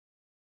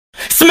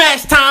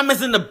Smash time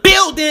is in the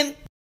building.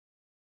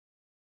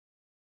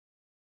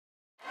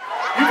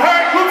 You've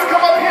heard groups come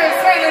up here and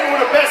say they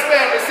were the best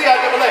band in the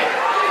CIAA.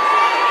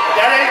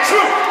 That ain't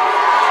true.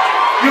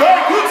 You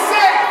heard groups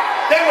say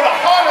they were the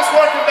hardest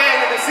working band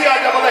in the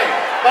CIAA,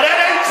 but that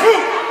ain't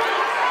true.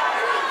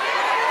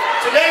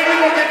 Today we're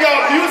going to give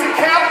y'all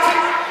musicality,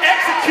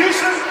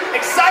 execution,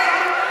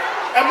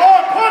 excitement, and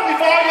more importantly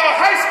for all y'all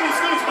high school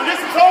students, when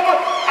this is over,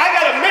 I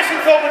got a mission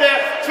over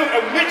there to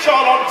admit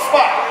y'all on the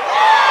spot.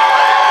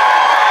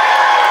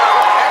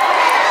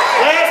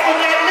 Last but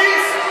not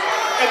least,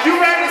 if you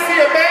ready to see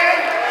a band,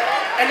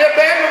 and that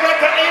band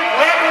director ain't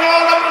rapping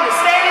all up on the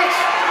stage,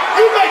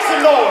 you make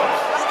some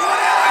noise.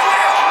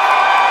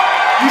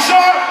 You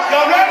sure?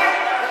 Y'all ready?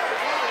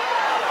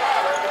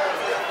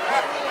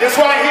 This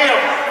right here,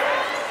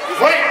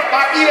 ranked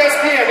by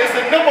ESPN, is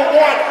the #1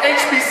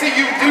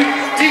 HBCU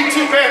D2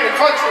 band in the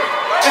country.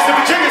 It's the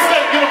Virginia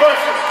State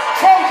University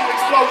Trojan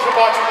Explosion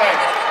Marching Band.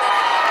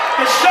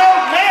 The show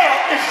now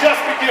is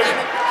just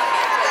beginning.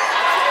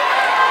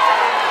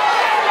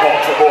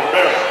 Baltimore,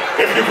 Maryland,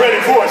 if you're ready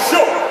for a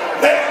show,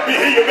 let me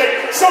hear you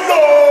make some noise!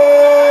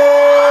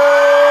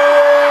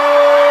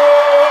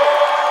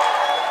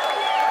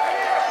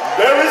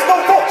 There is no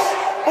voice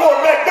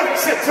more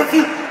magnificent to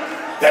view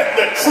than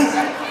the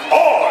truth.